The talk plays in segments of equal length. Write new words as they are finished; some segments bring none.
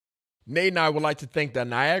Nate and I would like to thank the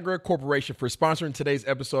Niagara Corporation for sponsoring today's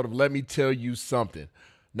episode of Let Me Tell You Something.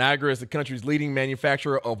 Niagara is the country's leading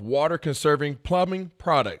manufacturer of water-conserving plumbing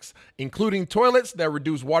products, including toilets that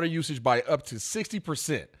reduce water usage by up to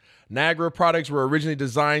 60%. Niagara products were originally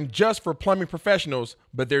designed just for plumbing professionals,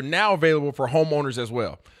 but they're now available for homeowners as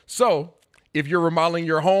well. So, if you're remodeling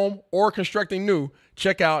your home or constructing new,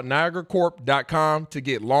 check out niagaracorp.com to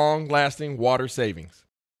get long-lasting water savings.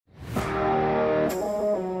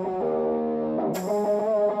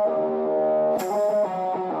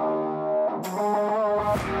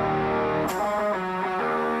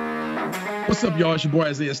 What's up, y'all? It's your boy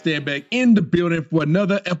Isaiah Stanback in the building for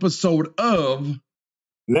another episode of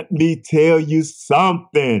Let Me Tell You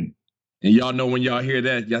Something. And y'all know when y'all hear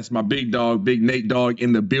that, that's my big dog, Big Nate Dog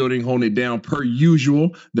in the building, holding it down per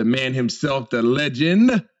usual. The man himself, the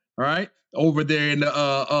legend, all right? Over there in the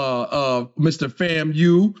Mr.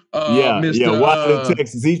 FAMU. Mr. Wiley,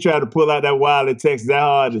 Texas. He tried to pull out that Wiley, Texas.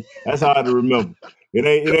 That's hard to remember. It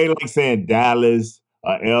ain't like saying Dallas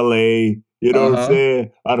or LA. You know what I'm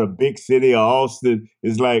saying? Or the big city of Austin.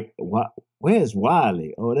 It's like, where's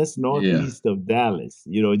Wiley? Oh, that's northeast of Dallas.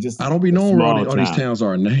 You know, just I don't be knowing where all these towns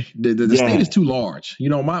are. The state is too large. You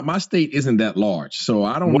know, my state isn't that large, so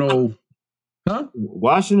I don't know. Huh?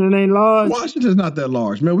 Washington ain't large? Washington's not that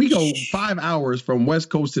large, man. We go 5 hours from West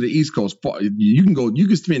Coast to the East Coast. You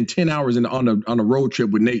can spend 10 hours on a road trip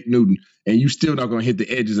with Nate Newton, and you still not gonna hit the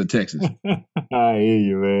edges of Texas. I hear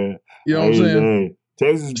you, man. You know what I'm saying?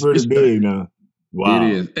 Texas is pretty big now. Wow.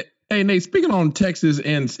 It is. Hey, Nate, speaking on Texas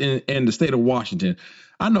and the state of Washington,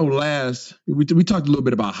 I know we talked a little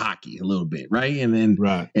bit about hockey a little bit, right? And then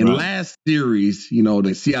last series, you know,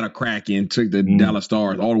 the Seattle Kraken took the Dallas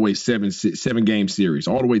Stars all the way seven game series,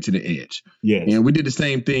 all the way to the edge. Yes. And we did the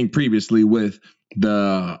same thing previously with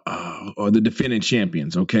the defending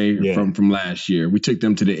champions, from last year. We took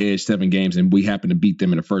them to the edge 7 games, and we happened to beat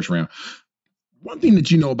them in the first round. One thing that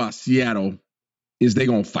you know about Seattle is they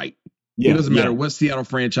gonna fight. It doesn't matter what Seattle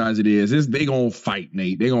franchise it is. They gonna fight,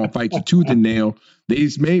 Nate. They gonna fight you tooth and nail. They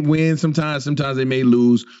may win sometimes they may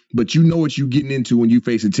lose, but you know what you're getting into when you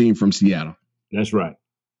face a team from Seattle. That's right.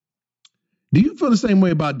 Do you feel the same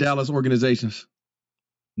way about Dallas organizations?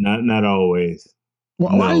 Not always.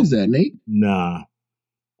 Well, why is that, Nate? Nah.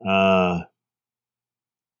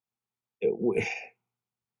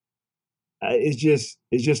 It's just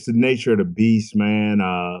the nature of the beast, man.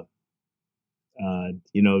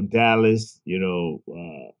 Dallas,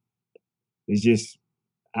 it's just,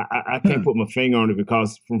 I can't put my finger on it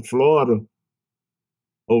because from Florida,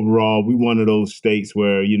 overall, we one of those states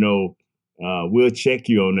where, we'll check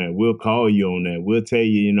you on that. We'll call you on that. We'll tell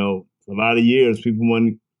you, a lot of years people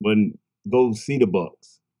wouldn't go see the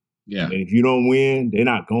Bucks. Yeah. And if you don't win, they're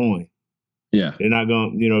not going. Yeah. They're not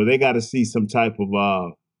going, they got to see some type of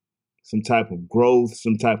growth,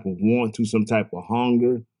 some type of want to, some type of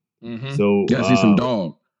hunger. Mm-hmm. So gotta see some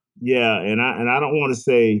dog. Yeah, and I don't want to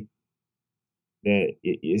say that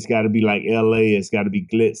it's got to be like LA. It's got to be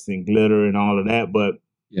glitz and glitter and all of that, but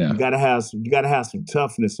you got to have some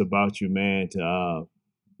toughness about you, man. To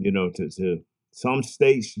some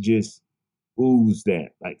states just ooze that,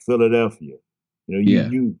 like Philadelphia.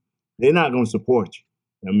 They're not going to support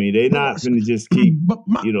you. I mean, they're not going to just keep. But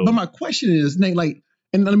my question is, Nate,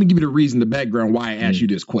 and let me give you the reason, the background why I asked you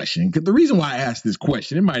this question. Because the reason why I asked this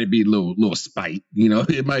question, it might be a little spite.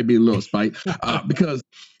 It might be a little spite because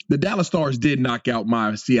the Dallas Stars did knock out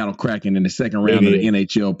my Seattle Kraken in the second round of the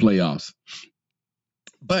NHL playoffs.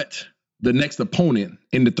 But the next opponent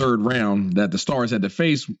in the third round that the Stars had to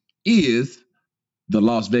face is the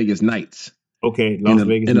Las Vegas Knights. Okay,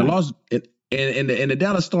 Vegas Knights. And the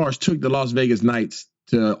Dallas Stars took the Las Vegas Knights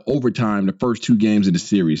to overtime the first 2 games of the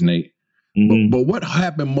series, Nate. Mm-hmm. But what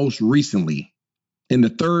happened most recently in the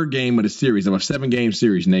third game of the series, of a 7-game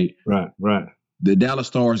series, Nate? Right. The Dallas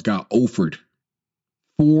Stars got offered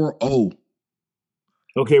 4-0.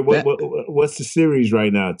 Okay, what's the series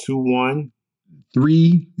right now? 2-1?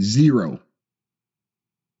 3-0.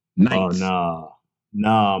 Knights. Oh,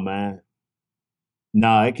 no, man.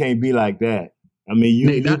 No, it can't be like that. I mean,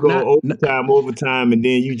 you go overtime, and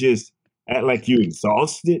then you just act like you're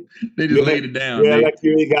exhausted. They just laid it down. Yeah, like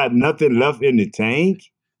you ain't got nothing left in the tank.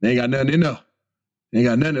 They ain't got nothing in there. They ain't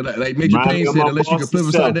got nothing. Like Major Payne said, unless you can flip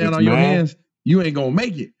upside down on your hands, you ain't going to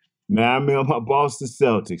make it. Man, I mean, my Boston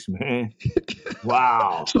Celtics, man.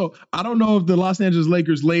 Wow. So I don't know if the Los Angeles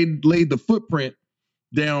Lakers laid the footprint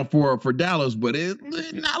down for Dallas, but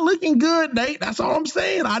it's not looking good, Nate. That's all I'm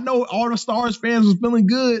saying. I know all the Stars fans was feeling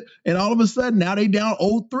good, and all of a sudden now they down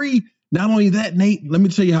 0-3. Not only that, Nate, let me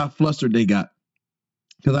tell you how flustered they got.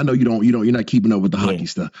 Because I know you're not keeping up with the hockey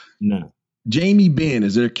stuff. No. Jamie Benn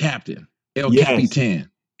is their captain. El Capitan.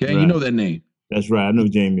 Okay, you know that name. That's right. I know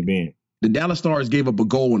Jamie Benn. The Dallas Stars gave up a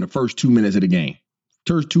goal in the first 2 minutes of the game.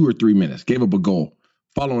 First 2 or 3 minutes, gave up a goal.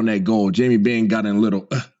 Following that goal, Jamie Benn got in a little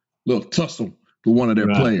tussle with one of their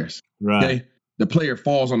players. Right. Okay, the player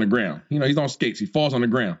falls on the ground. You know, he's on skates. He falls on the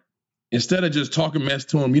ground. Instead of just talking mess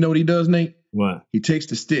to him, you know what he does, Nate? What? He takes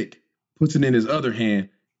the stick, puts it in his other hand,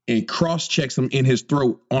 and cross-checks him in his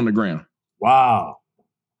throat on the ground. Wow.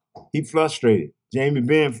 He frustrated. Jamie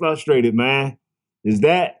Benn frustrated, man. Is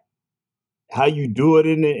that how you do it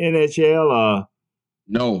in the NHL?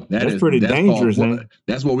 No, that's pretty dangerous, man.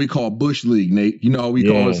 That's what we call Bush League, Nate. You know, we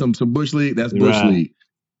call it some Bush League. That's Bush League.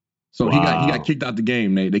 So he got kicked out the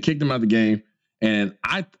game, Nate. They kicked him out the game. And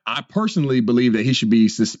I personally believe that he should be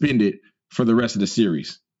suspended for the rest of the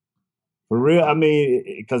series. For real? I mean,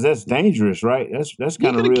 because that's dangerous, right? That's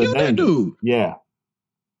kind of real dangerous. That dude. Yeah.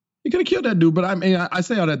 He could have killed that dude. But I mean, I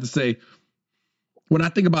say all that to say, when I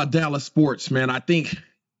think about Dallas sports, man, I think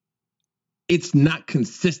it's not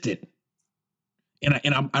consistent. And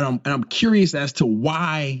I'm curious as to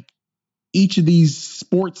why each of these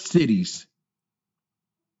sports cities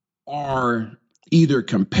are either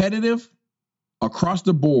competitive across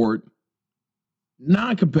the board,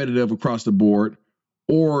 non-competitive across the board,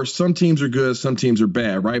 or some teams are good, some teams are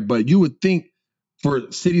bad, right? But you would think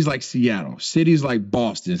for cities like Seattle, cities like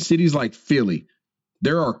Boston, cities like Philly,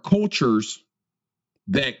 there are cultures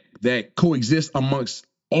that coexist amongst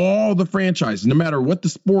all the franchises, no matter what the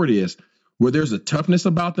sport is, where there's a toughness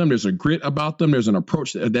about them, there's a grit about them, there's an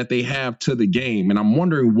approach that they have to the game. And I'm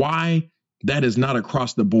wondering why that is not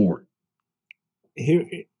across the board.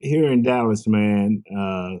 Here in Dallas, man,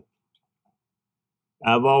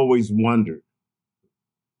 I've always wondered,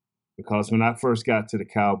 because when I first got to the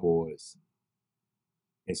Cowboys,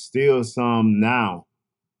 and still some now,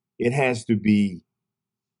 it has to be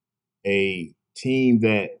a team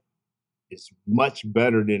that is much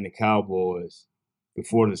better than the Cowboys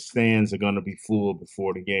before the stands are going to be full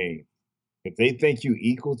before the game. If they think you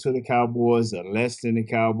equal to the Cowboys or less than the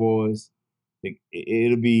Cowboys,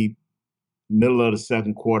 it'll be middle of the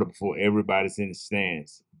second quarter before everybody's in the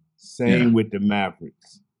stands. Same with the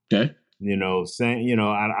Mavericks. Okay. You know,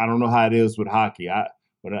 I don't know how it is with hockey.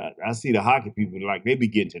 But I see the hockey people, like, they be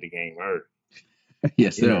getting to the game early.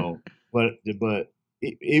 Yes, sir. You know, but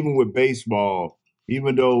even with baseball,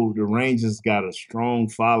 even though the Rangers got a strong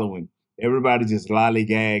following, everybody just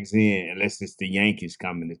lollygags in unless it's the Yankees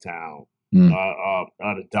coming to town or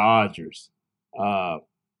the Dodgers.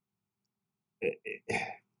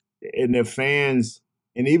 And their fans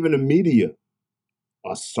and even the media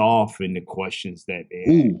are soft in the questions that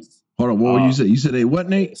they ask. Hold on, what were you say? You said they what,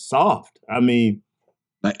 Nate? Soft. I mean,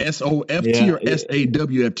 like SOFT or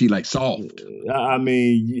SAWFT, like soft. I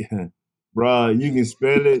mean, bruh, you can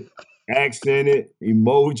spell it, accent it,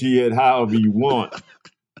 emoji it, however you want.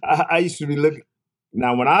 I used to be looking.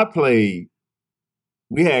 Now, when I played,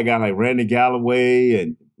 we had guys like Randy Galloway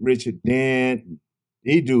and Richard Dent.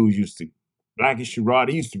 These dudes used to, Blackie Sherrod,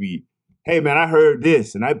 they used to be, hey, man, I heard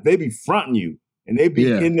this. And they be fronting you. And they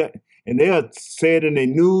be in the, and they'll say it in their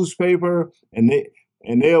newspaper. And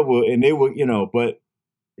they will, you know, but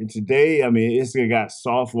today, I mean, it's got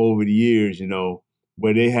soft over the years, you know,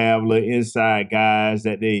 where they have little inside guys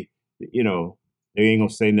that they, you know, they ain't gonna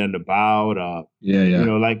say nothing about. You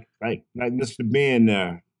know, like Mr. Ben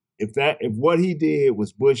there. If what he did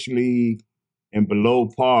was Bush League and below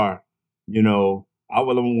par, you know, I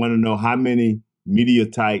would want to know how many media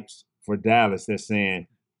types for Dallas that's saying,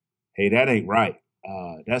 hey, that ain't right.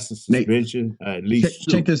 That's a suspension, Nate, at least.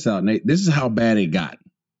 Check this out, Nate. This is how bad it got.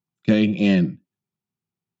 Okay, and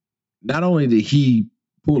not only did he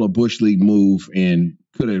pull a Bush League move and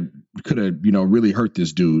could have you know really hurt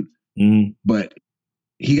this dude, but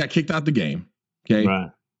he got kicked out the game. Okay,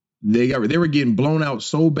 right. They were getting blown out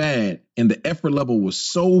so bad, and the effort level was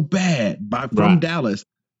so bad from Dallas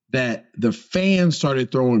that the fans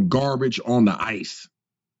started throwing garbage on the ice.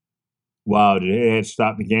 Wow, they had to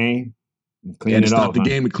stop the game and clean it up. Stop the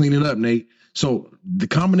game and clean it up, Nate. So the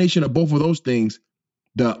combination of both of those things,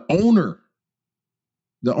 the owner,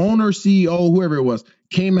 CEO, whoever it was,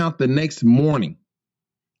 came out the next morning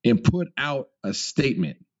and put out a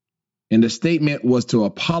statement. And the statement was to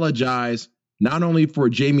apologize not only for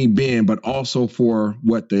Jamie Benn, but also for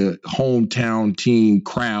what the hometown team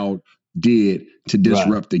crowd did to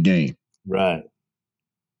disrupt the game. Right.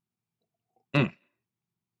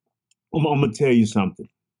 I'm going to tell you something.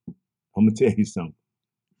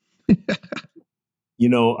 You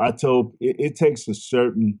know, I told it takes a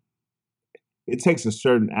certain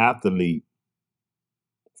athlete.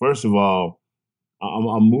 First of all,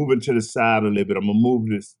 I'm moving to the side a little bit. I'm gonna move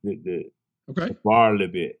Okay. bar a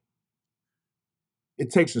little bit.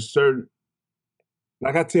 It takes a certain,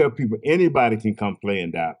 like I tell people, anybody can come play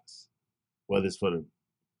in Dallas, whether it's for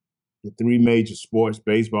the three major sports,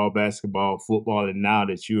 baseball, basketball, football, and now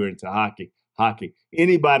that you're into hockey.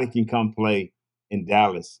 Anybody can come play in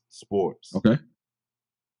Dallas sports. Okay.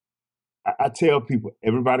 I tell people,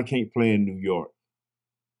 everybody can't play in New York.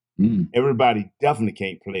 Everybody definitely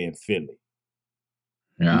can't play in Philly.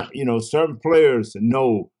 Yeah. Certain players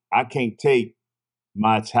know I can't take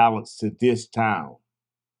my talents to this town.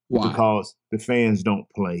 Why? Because the fans don't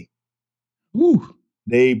play. Ooh.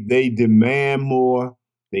 They demand more,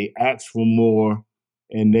 they ask for more,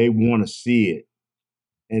 and they want to see it.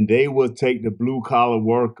 And they will take the blue collar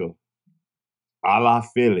worker, a la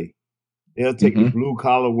Philly. They'll take the blue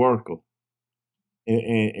collar worker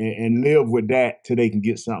and live with that till they can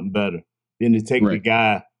get something better. Then to take the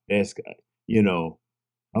guy that's,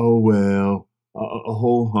 oh well,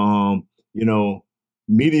 ho hum,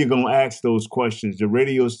 media gonna ask those questions. The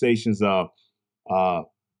radio stations are,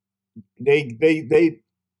 they.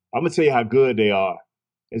 I'm gonna tell you how good they are.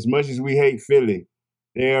 As much as we hate Philly,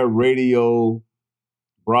 their radio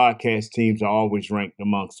broadcast teams are always ranked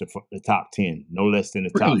amongst the top 10, no less than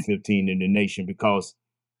the top 15 in the nation, because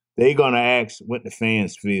they're gonna ask what the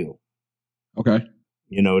fans feel. Okay.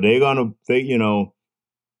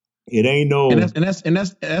 It ain't no. And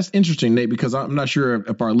that's interesting, Nate, because I'm not sure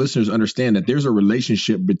if our listeners understand that there's a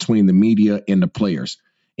relationship between the media and the players,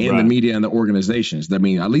 and the media and the organizations. I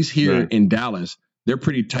mean, at least here in Dallas, they're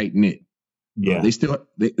pretty tight knit. Yeah, they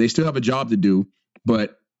still have a job to do.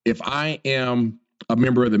 But if I am a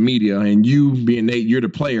member of the media and you being Nate, you're the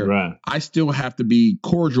player, I still have to be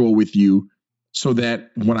cordial with you, so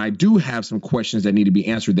that when I do have some questions that need to be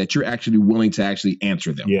answered, that you're actually willing to actually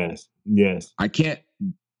answer them. Yes. I can't.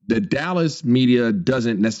 The Dallas media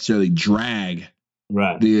doesn't necessarily drag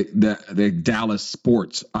the Dallas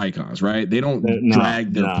sports icons, right? They don't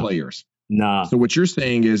drag their players. So what you're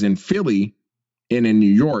saying is, in Philly and in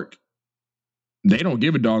New York, they don't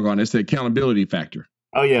give a doggone. It's the accountability factor.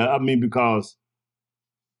 Oh yeah, I mean, because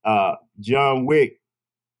John Wick,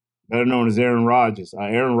 better known as Aaron Rodgers,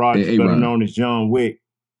 better known as John Wick.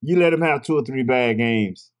 You let him have 2 or 3 bad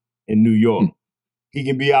games in New York. He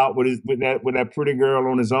can be out with that pretty girl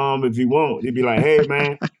on his arm if he won't. He'd be like, "Hey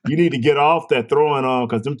man, you need to get off that throwing arm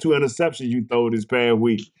because them 2 interceptions you throw this past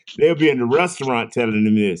week." They'll be in the restaurant telling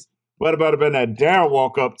him this. What about that dare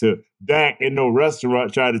walk up to Dak in no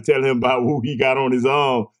restaurant trying to tell him about who he got on his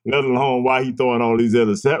arm, let alone why he throwing all these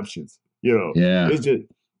interceptions? Yeah. It's just,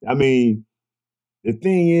 I mean, the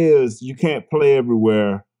thing is, you can't play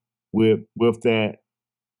everywhere with that.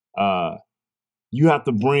 You have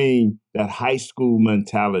to bring that high school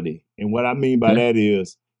mentality, and what I mean by that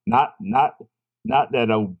is not that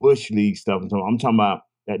old bush league stuff. I'm talking about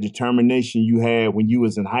that determination you had when you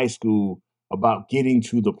was in high school about getting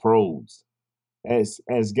to the pros.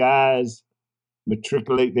 As guys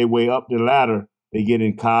matriculate their way up the ladder, they get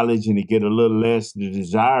in college and they get a little less. The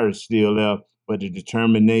desire is still there, but the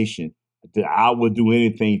determination, I would do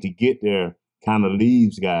anything to get there, kind of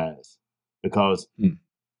leaves guys, because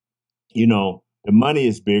the money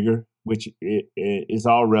is bigger, which is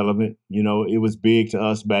all relevant. It was big to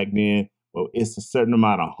us back then, but it's a certain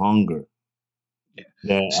amount of hunger.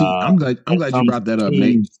 That, See, I'm glad you brought that up,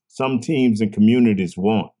 Nate. Some teams and communities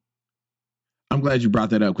want. I'm glad you brought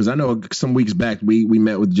that up, because I know some weeks back we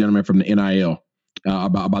met with a gentleman from the NIL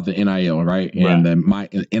about the NIL, right? And my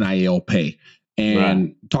NIL pay,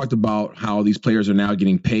 and talked about how these players are now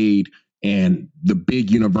getting paid, and the big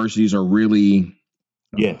universities are really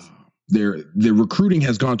their recruiting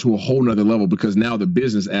has gone to a whole nother level, because now the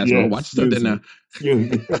business aspect. Watch stuff that now,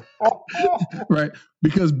 right?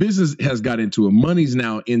 Because business has got into it. Money's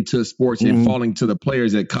now into sports and falling to the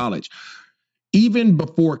players at college, even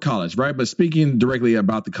before college, right? But speaking directly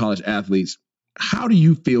about the college athletes, how do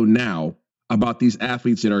you feel now about these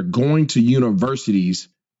athletes that are going to universities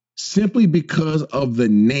simply because of the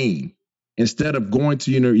name, instead of going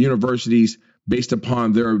to universities based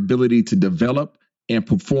upon their ability to develop and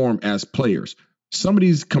perform as players? Some of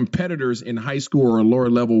these competitors in high school or a lower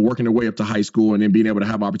level, working their way up to high school and then being able to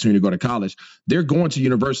have opportunity to go to college, they're going to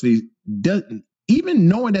university, even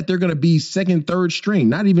knowing that they're going to be second, third string,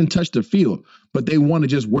 not even touch the field, but they want to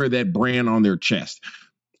just wear that brand on their chest.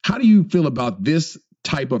 How do you feel about this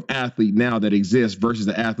type of athlete now that exists versus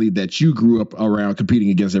the athlete that you grew up around competing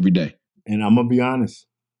against every day? And I'm going to be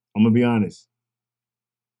honest.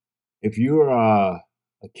 If you're a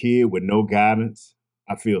kid with no guidance,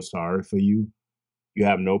 I feel sorry for you. You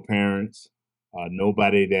have no parents,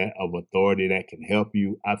 nobody that of authority that can help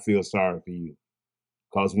you. I feel sorry for you,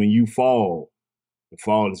 because when you fall, the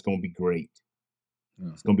fall is going to be great.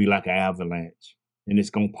 It's going to be like an avalanche, and it's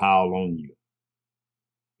going to pile on you.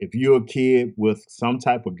 If you're a kid with some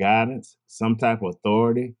type of guidance, some type of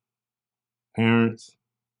authority, parents,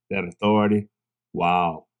 that authority,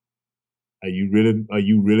 wow, are you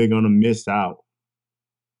really going to miss out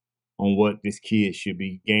on what this kid should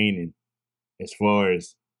be gaining as far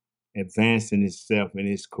as advancing himself in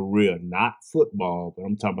his career, not football, but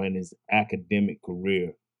I'm talking about in his academic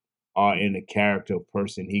career or in the character of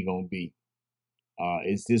person he gonna be.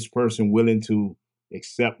 Is this person willing to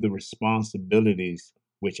accept the responsibilities,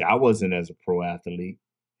 which I wasn't as a pro athlete,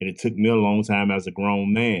 and it took me a long time as a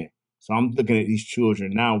grown man. So I'm looking at these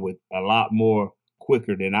children now with a lot more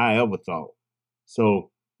quicker than I ever thought.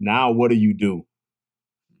 So now what do?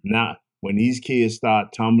 Now, when these kids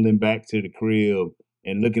start tumbling back to the crib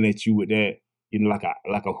and looking at you with that,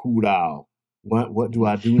 like a hoot owl, what do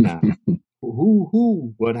I do now?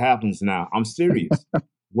 What happens now? I'm serious.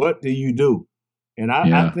 What do you do? And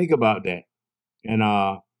I think about that, and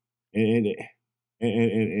and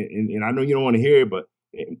and I know you don't want to hear it, but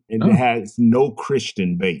it has no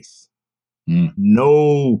Christian base,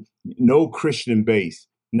 no Christian base.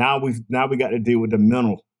 Now we got to deal with the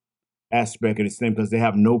mental aspect of this thing because they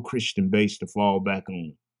have no Christian base to fall back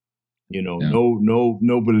on.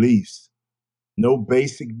 No beliefs, no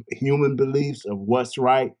basic human beliefs of what's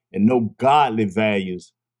right, and no godly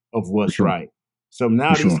values of what's right. So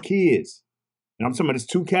now these kids, and I'm talking about there's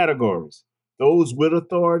two categories: those with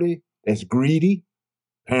authority, that's greedy,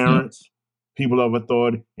 parents, people of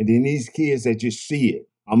authority, and then these kids that just see it.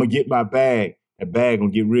 I'm gonna get my bag. That bag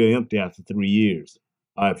gonna get real empty after 3 years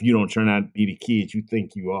if you don't turn out to be the kid you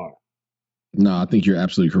think you are. No, I think you're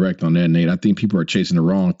absolutely correct on that, Nate. I think people are chasing the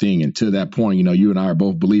wrong thing. And to that point, you and I are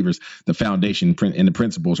both believers. The foundation and the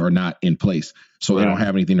principles are not in place. So they don't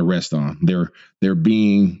have anything to rest on. They're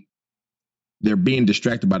being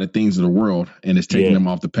distracted by the things of the world, and it's taking them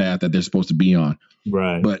off the path that they're supposed to be on.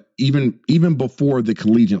 Right. But even before the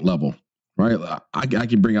collegiate level, right? I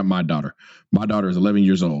can bring up my daughter. My daughter is 11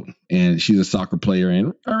 years old, and she's a soccer player.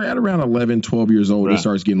 And at around 11, 12 years old, it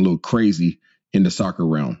starts getting a little crazy in the soccer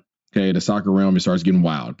realm. Okay, the soccer realm, it starts getting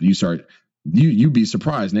wild. You'd be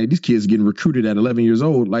surprised, Nate. These kids getting recruited at 11 years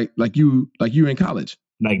old, like you in college.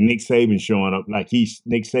 Like Nick Saban showing up, like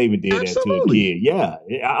Nick Saban did that to a kid. Yeah,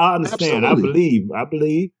 I understand. Absolutely. I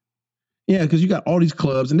believe. Yeah, because you got all these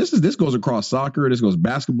clubs, and this goes across soccer, this goes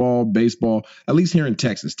basketball, baseball. At least here in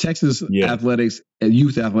Texas, athletics and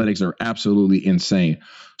youth athletics are absolutely insane.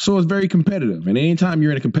 So it's very competitive, and anytime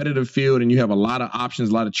you're in a competitive field and you have a lot of options,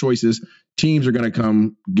 a lot of choices, teams are going to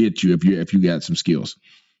come get you if you got some skills.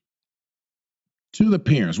 To the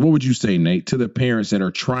parents, what would you say, Nate? To the parents that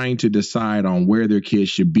are trying to decide on where their kids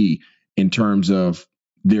should be in terms of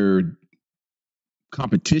their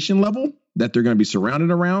competition level that they're going to be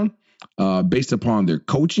surrounded around, based upon their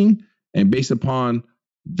coaching and based upon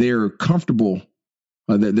their comfortable,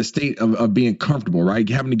 the state of being comfortable, right?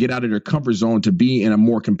 Having to get out of their comfort zone to be in a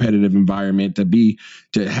more competitive environment,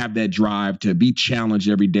 to have that drive, to be challenged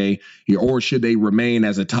every day, or should they remain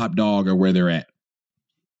as a top dog or where they're at?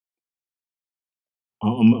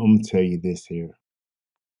 I'm going to tell you this here.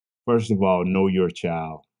 First of all, know your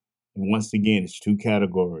child. And once again, it's two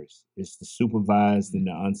categories. It's the supervised and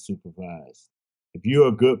the unsupervised. If you're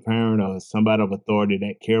a good parent or somebody of authority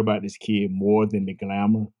that care about this kid more than the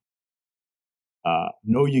glamour,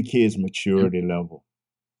 know your kid's maturity level.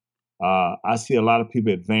 I see a lot of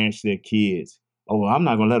people advance their kids. Oh, well, I'm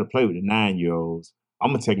not going to let her play with the 9-year-olds. I'm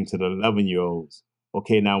going to take them to the 11-year-olds.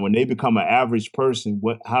 Okay, now when they become an average person,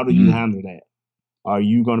 how do you handle that? Are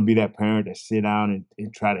you going to be that parent that sit down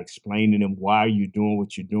and try to explain to them why you're doing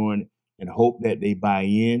what you're doing and hope that they buy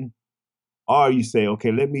in? Or you say,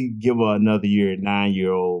 okay, let me give her another year at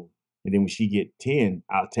 9-year-old, and then when she get 10,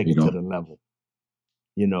 I'll take her to the level.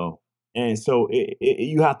 And so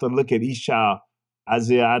you have to look at each child.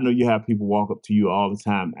 Isaiah, I know you have people walk up to you all the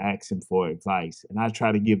time asking for advice, and I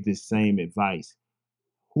try to give this same advice.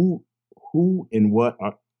 Who and what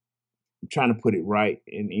are, I'm trying to put it right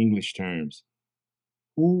in English terms.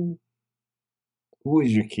 Who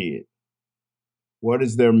is your kid? What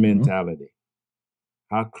is their mentality?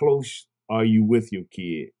 How close are you with your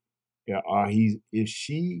kid? Is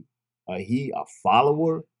he a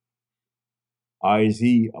follower? Or is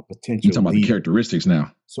he a potential You're talking about leader? the characteristics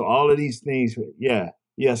now. So all of these things,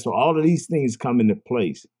 so all of these things come into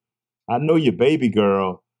place. I know your baby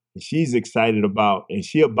girl, she's excited about, and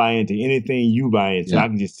she'll buy into anything you buy into. I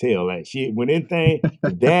can just tell that. When anything,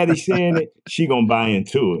 if daddy's saying it, she gonna buy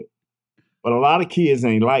into it. But a lot of kids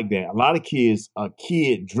ain't like that. A lot of kids are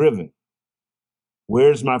kid driven.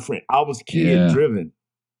 Where's my friend? I was kid driven.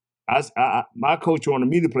 my coach wanted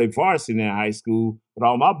me to play varsity in high school, but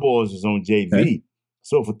all my boys was on JV. Okay.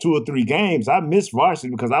 So for 2 or 3 games, I missed varsity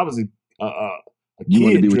because I was a you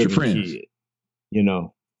want to be with your kid-driven friends. kid. You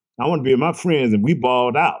know, I want to be with my friends, and we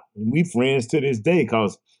balled out. And we friends to this day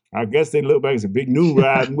because I guess they look back as a big new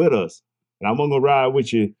riding with us. And I'm going to ride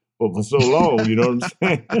with you for so long, you know what I'm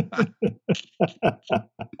saying?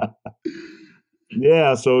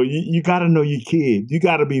 Yeah, so you got to know your kid. You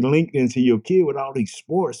got to be linked into your kid with all these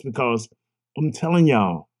sports because I'm telling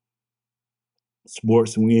y'all,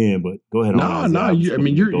 sports win. But go ahead on. No.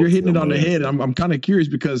 You're hitting it on the head. I'm kind of curious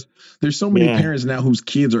because there's so many parents now whose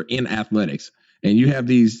kids are in athletics, and you have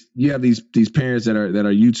these parents that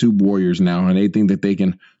are YouTube warriors now, and they think that they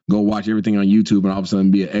can go watch everything on YouTube and all of a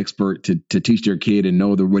sudden be an expert to teach their kid and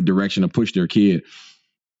know what direction to push their kid.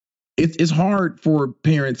 It's hard for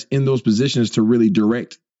parents in those positions to really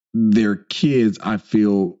direct their kids, I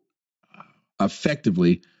feel,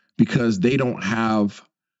 effectively because they don't have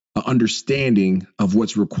an understanding of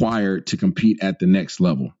what's required to compete at the next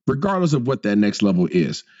level, regardless of what that next level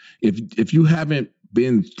is. If you haven't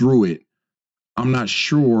been through it, I'm not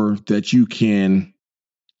sure that you can.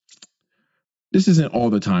 This isn't all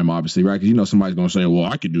the time, obviously, right? Because somebody's going to say, well,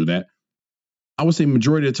 I could do that. I would say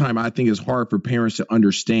majority of the time, I think it's hard for parents to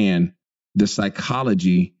understand the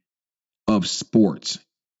psychology of sports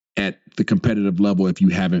at the competitive level if you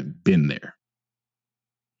haven't been there.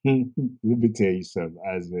 Let me tell you something,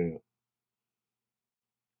 Isaiah.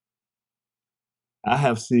 I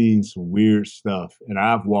have seen some weird stuff, and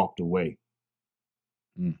I've walked away.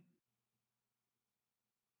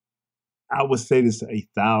 I would say this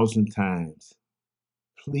 1,000 times.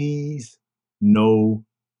 Please know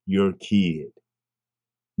your kid.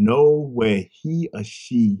 Know where he or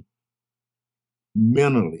she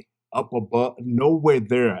mentally up above, know where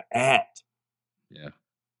they're at. Yeah.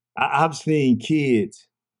 I've seen kids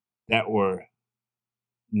that were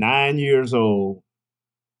 9 years old,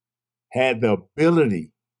 had the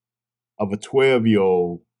ability of a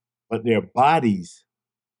 12-year-old, but their bodies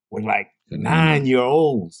were like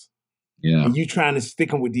 9-year-olds. Yeah. And you trying to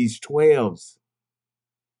stick them with these 12s.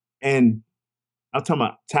 And I'm talking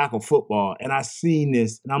about tackle football. And I seen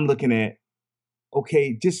this and I'm looking at,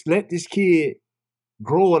 okay, just let this kid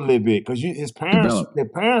grow a little bit. Because his parents, their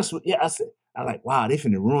parents, I like, wow, they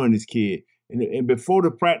finna ruin this kid. And before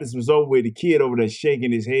the practice was over with, the kid over there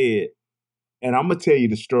shaking his head. And I'm going to tell you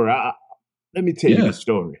the story. Let me tell you the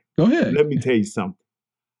story. Go ahead. Let me tell you something.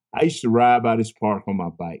 I used to ride by this park on my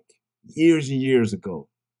bike years and years ago.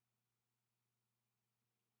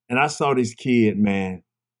 And I saw this kid, man.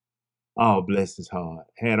 Oh, bless his heart.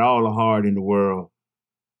 Had all the heart in the world.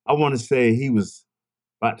 I want to say he was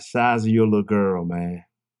about the size of your little girl, man.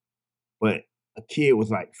 But a kid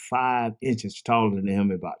was like 5 inches taller than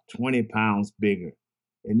him, about 20 pounds bigger.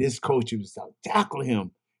 And this coach was like, tackle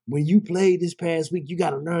him. When you played this past week, you got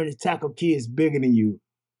to learn to tackle kids bigger than you.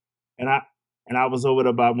 And I was over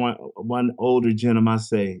there by one older gentleman. I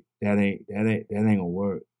say, that ain't gonna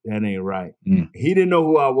work. That ain't right. He didn't know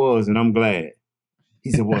who I was, and I'm glad. He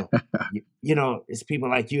said, well, it's people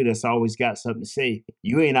like you that's always got something to say.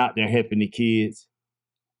 You ain't out there helping the kids.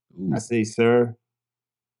 Ooh. I say, sir,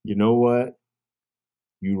 you know what?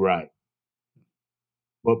 You right.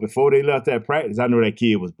 But before they left that practice, I know that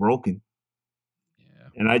kid was broken. Yeah.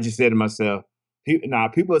 And I just said to myself,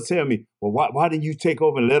 people tell me, well, why didn't you take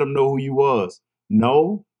over and let them know who you was?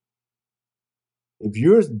 No. If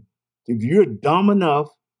you're dumb enough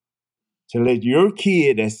to let your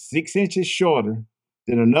kid that's 6 inches shorter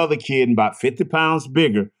than another kid and about 50 pounds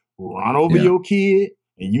bigger run over your kid,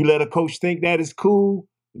 and you let a coach think that is cool,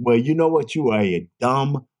 well, you know what? You are a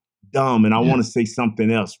dumb, and I want to say something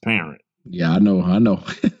else, parent. Yeah, I know.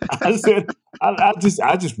 I said, I just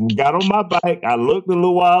got on my bike. I looked a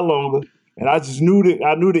little while longer, and I just knew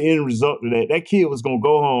the end result of that. That kid was gonna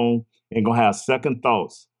go home and gonna have second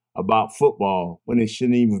thoughts about football when it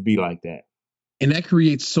shouldn't even be like that. And that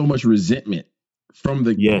creates so much resentment from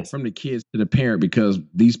the kids to the parent, because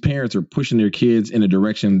these parents are pushing their kids in a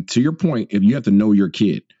direction. To your point, if you have to know your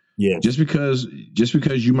kid, just because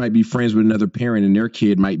you might be friends with another parent and their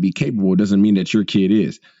kid might be capable doesn't mean that your kid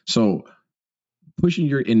is. So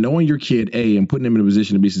pushing and knowing your kid, and putting them in a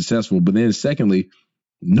position to be successful, but then secondly,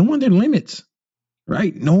 knowing their limits,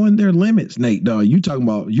 right? Knowing their limits, Nate. You're talking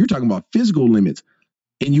about physical limits.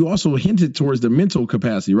 And you also hinted towards the mental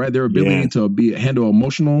capacity, right? Their ability to handle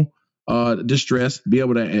emotional distress, be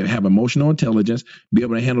able to have emotional intelligence, be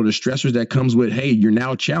able to handle the stressors that comes with, hey, you're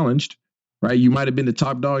now challenged, right? You might have been the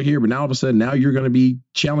top dog here, but now all of a sudden, now you're going to be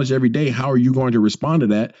challenged every day. How are you going to respond to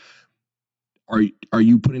that? are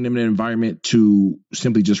you putting them in an environment to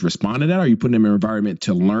simply just respond to that? Are you putting them in an environment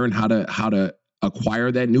to learn how to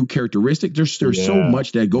acquire that new characteristic? There's so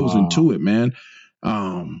much that goes into it, man.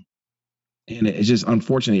 And it's just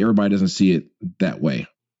unfortunate everybody doesn't see it that way.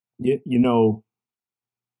 You know,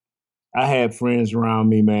 I had friends around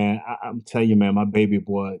me, man. I'm telling you, man, my baby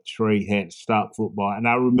boy Trey had to stop football, and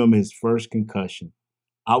I remember his first concussion.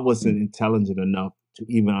 I wasn't intelligent enough to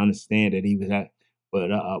even understand that he was at. But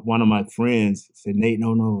one of my friends said, "Nate,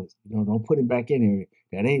 no, don't put him back in here.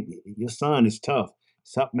 That ain't your son is tough.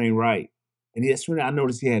 Something ain't right." And that's when I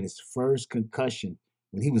noticed he had his first concussion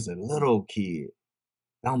when he was a little kid.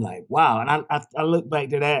 And I'm like, wow. And I look back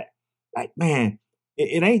to that, like, man,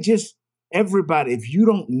 it ain't just everybody. If you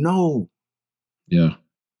don't know, yeah,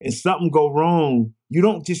 and something go wrong, you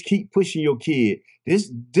don't just keep pushing your kid.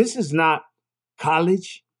 This is not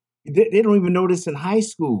college. They don't even know this in high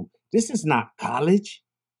school. This is not college.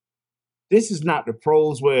 This is not the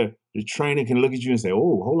pros where the trainer can look at you and say,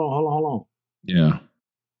 "Oh, hold on." Yeah.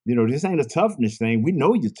 You know, this ain't a toughness thing. We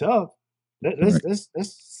know you're tough. Let's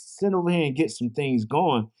sit over here and get some things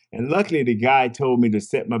going. And luckily, the guy told me to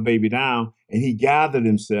set my baby down, and he gathered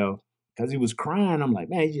himself because he was crying. I'm like,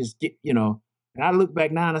 man, you just get, you know. And I look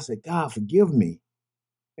back now and I said, God, forgive me.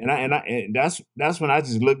 And that's when I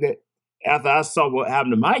just looked at, after I saw what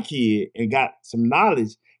happened to my kid and got some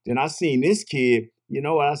knowledge, then I seen this kid, you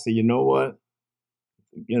know what? I said, you know what?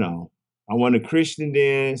 You know, I wasn't a Christian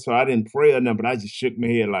then, so I didn't pray or nothing, but I just shook my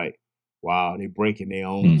head like, wow, they breaking their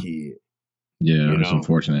own kid. Yeah, it's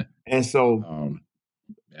unfortunate. And so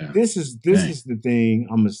this is the thing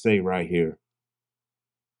I'm gonna say right here.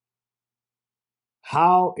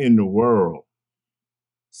 How in the world?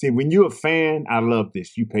 See, when you're a fan, I love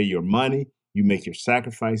this. You pay your money, you make your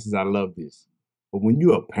sacrifices. I love this. But when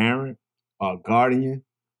you're a parent or a guardian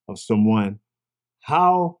of someone,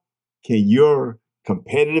 how can your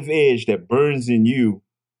competitive edge that burns in you,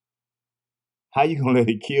 how you gonna let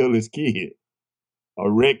it kill this kid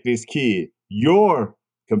or wreck this kid? Your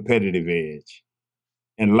competitive edge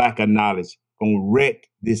and lack of knowledge gonna wreck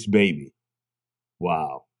this baby.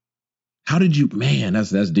 Wow. How did you, man,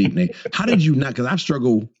 that's deep, Nate. How did you not, because I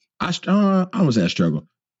struggle, I don't say I struggle.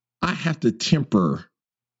 I have to temper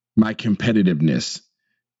my competitiveness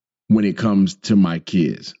when it comes to my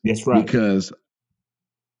kids. That's right. Because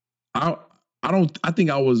I think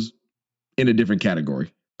I was in a different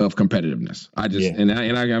category of competitiveness. I just, and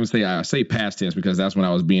I say past tense because that's when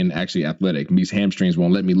I was being actually athletic. These hamstrings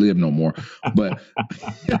won't let me live no more. But,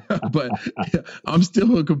 but I'm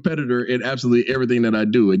still a competitor in absolutely everything that I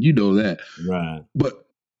do. And you know that. Right. But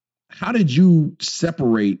how did you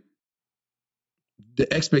separate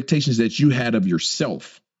the expectations that you had of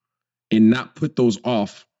yourself and not put those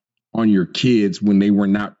off on your kids when they were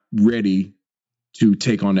not ready to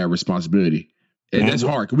take on that responsibility? And that's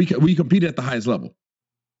hard. We compete at the highest level.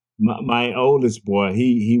 My oldest boy,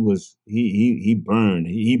 he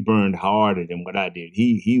burned harder than what I did.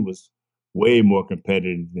 He was way more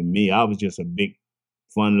competitive than me. I was just a big,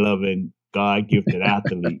 fun-loving, God-gifted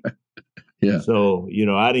athlete. Yeah. So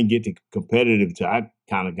I didn't get to competitive till I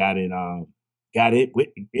kind of got into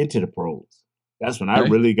the pros. That's when I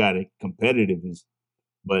really got it competitive.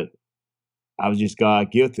 But I was just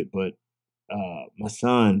God-gifted. But my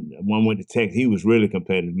son, one went to Tech, he was really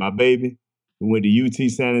competitive. My baby, who went to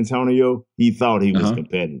UT San Antonio, he thought he was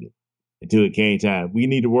competitive until it came time. We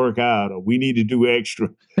need to work out or we need to do extra.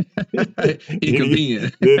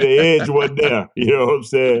 Inconvenient. The edge wasn't there. You know what I'm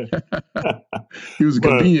saying? He was a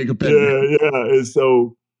convenient competitor. Yeah. And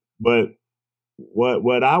so, but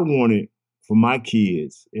what I wanted for my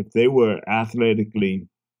kids, if they were athletically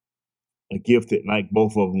gifted like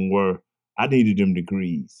both of them were, I needed them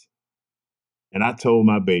degrees. And I told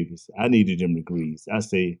my babies, I needed them degrees. I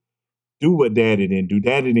say, do what daddy didn't do.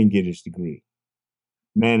 Daddy didn't get his degree.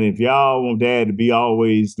 Man, if y'all want dad to be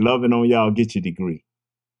always loving on y'all, get your degree.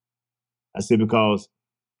 I said, because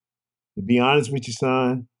to be honest with you,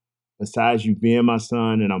 son, besides you being my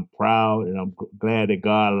son, and I'm proud and I'm glad that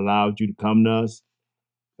God allowed you to come to us.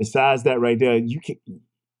 Besides that right there, you can't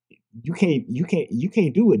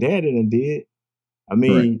do what daddy done did. I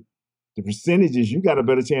mean, the percentages, you got a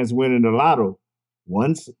better chance of winning the lotto.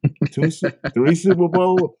 1, 2, 3 Super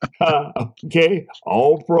Bowl, okay,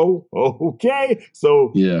 All Pro, okay.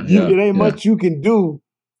 So it ain't much you can do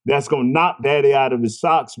that's gonna knock daddy out of his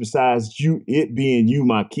socks besides it being you,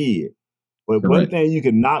 my kid. But one thing you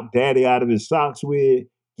can knock daddy out of his socks with,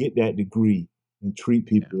 get that degree and treat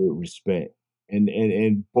people with respect.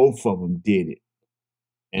 And both of them did it.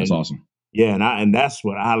 And, that's awesome. Yeah, and that's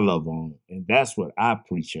what I love on, and that's what I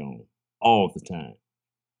preach on all the time.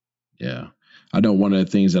 Yeah. I know one of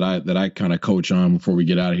the things that I kind of coach on before we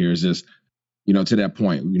get out of here is just, to that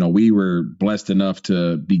point, we were blessed enough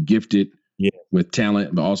to be gifted with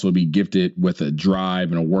talent, but also be gifted with a drive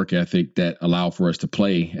and a work ethic that allow for us to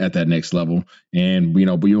play at that next level. And,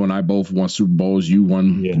 but you and I both won Super Bowls. You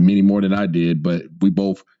won many more than I did, but we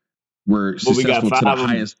both were successful to the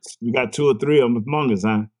highest. We got 2 or 3 of them among us,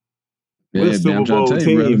 huh? Yeah, we're a Super Bowl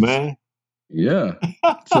team, man. Yeah.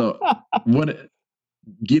 So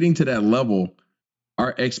getting to that level,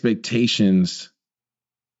 our expectations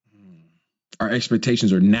are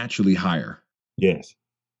naturally higher. Yes.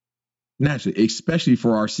 Naturally, especially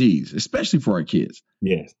for our seeds, especially for our kids.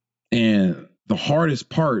 Yes. And the hardest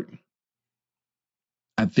part,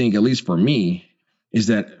 I think, at least for me, is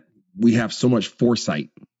that we have so much foresight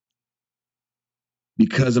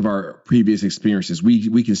because of our previous experiences.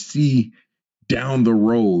 We can see down the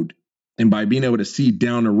road, and by being able to see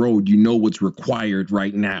down the road, what's required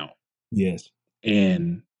right now. Yes.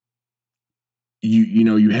 And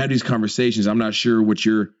you have these conversations. I'm not sure what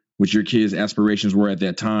your kids' aspirations were at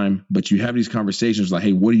that time, but you have these conversations like,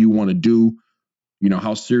 hey, what do you want to do?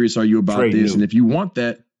 How serious are you about Trade this? new. And if you want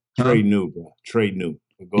that, trade new, bro. Trade new.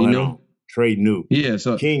 Go ahead on. Trade new. Yeah.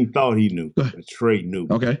 So King thought he knew. But trade new.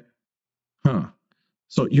 Okay. Huh.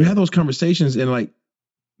 So you have those conversations, and like,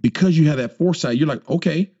 because you have that foresight, you're like,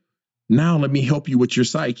 okay, now let me help you with your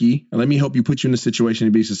psyche, and let me help you put you in a situation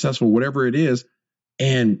to be successful, whatever it is.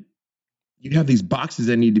 And you have these boxes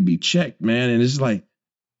that need to be checked, man. And it's like,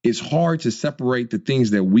 it's hard to separate the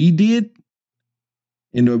things that we did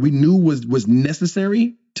and that we knew was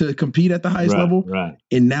necessary to compete at the highest level,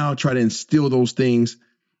 and now try to instill those things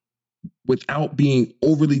without being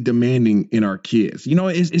overly demanding in our kids.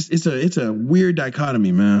 It's a weird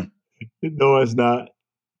dichotomy, man. No, it's not.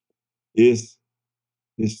 It's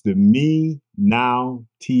the me now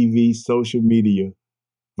TV social media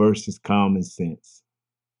versus common sense.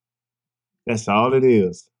 That's all it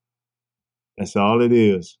is. That's all it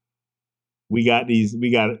is. We got these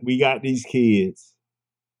kids,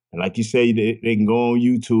 and like you say, they can go on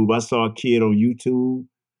YouTube. I saw a kid on YouTube.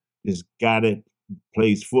 This guy that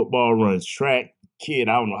plays football, runs track. Kid,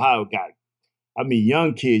 I don't know how it got. I mean,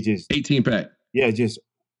 young kid, just 18-pack. Yeah, just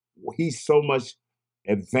he's so much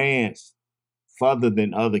advanced, further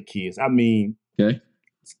than other kids. I mean,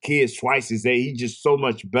 kids twice his age. He's just so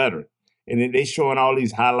much better. And then they showing all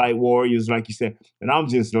these highlight warriors, like you said, and I'm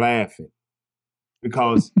just laughing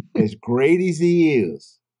because as great as he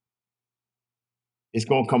is, it's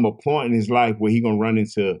gonna come a point in his life where he's gonna run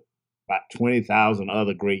into about 20,000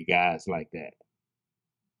 other great guys like that.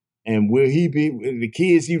 And will he be the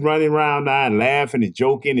kids he running around now and laughing and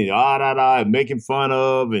joking and and making fun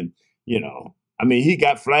of, and I mean, he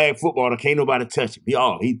got flag football that can't nobody touch him. He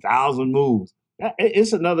 1,000 moves.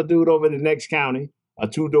 It's another dude over in the next county or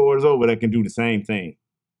 2 doors over that can do the same thing.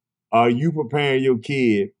 Are you preparing your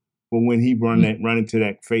kid for when he run into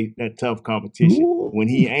that tough competition? When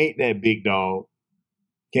he ain't that big dog,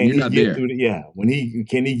 can he get through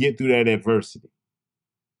can he get through that adversity?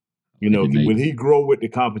 Will he grow with the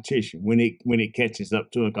competition when it catches up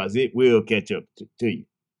to him? Because it will catch up to you.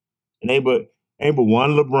 And ain't but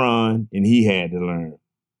one LeBron, and he had to learn.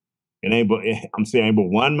 And ain't but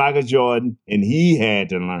one Michael Jordan, and he had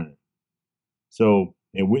to learn. So,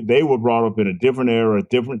 they were brought up in a different era, a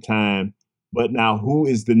different time. But now, who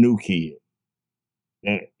is the new kid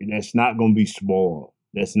that's not going to be spoiled?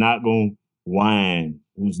 That's not going to whine?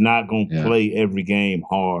 Who's not going to play every game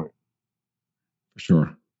hard? For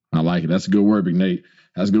sure. I like it. That's a good word, Big Nate.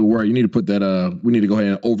 That's a good word. You need to put that. We need to go ahead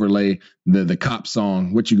and overlay the cop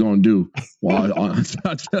song. What you gonna do? Well, I'll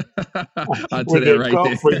tell that right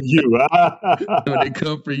there. For you, when they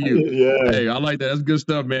come for you. Yeah. Hey, I like that. That's good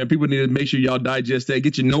stuff, man. People need to make sure y'all digest that.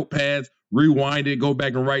 Get your notepads, rewind it, go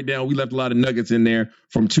back and write down. We left a lot of nuggets in there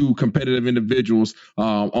from 2 competitive individuals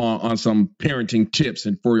on some parenting tips,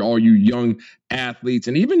 and for all you young athletes,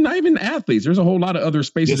 and even not even athletes. There's a whole lot of other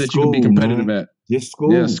spaces that you can be competitive at. Just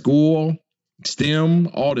school. Yeah, school, STEM,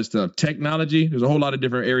 all this stuff, technology. There's a whole lot of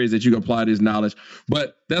different areas that you can apply this knowledge.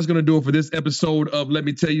 But that's going to do it for this episode of Let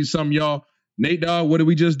Me Tell You Something, y'all. Nate Dogg, what did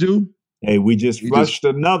we just do? Hey, we just flushed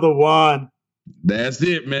another one. That's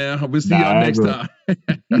it, man. We'll see y'all next time.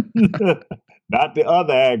 Not the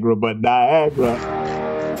other Agra, but Niagara.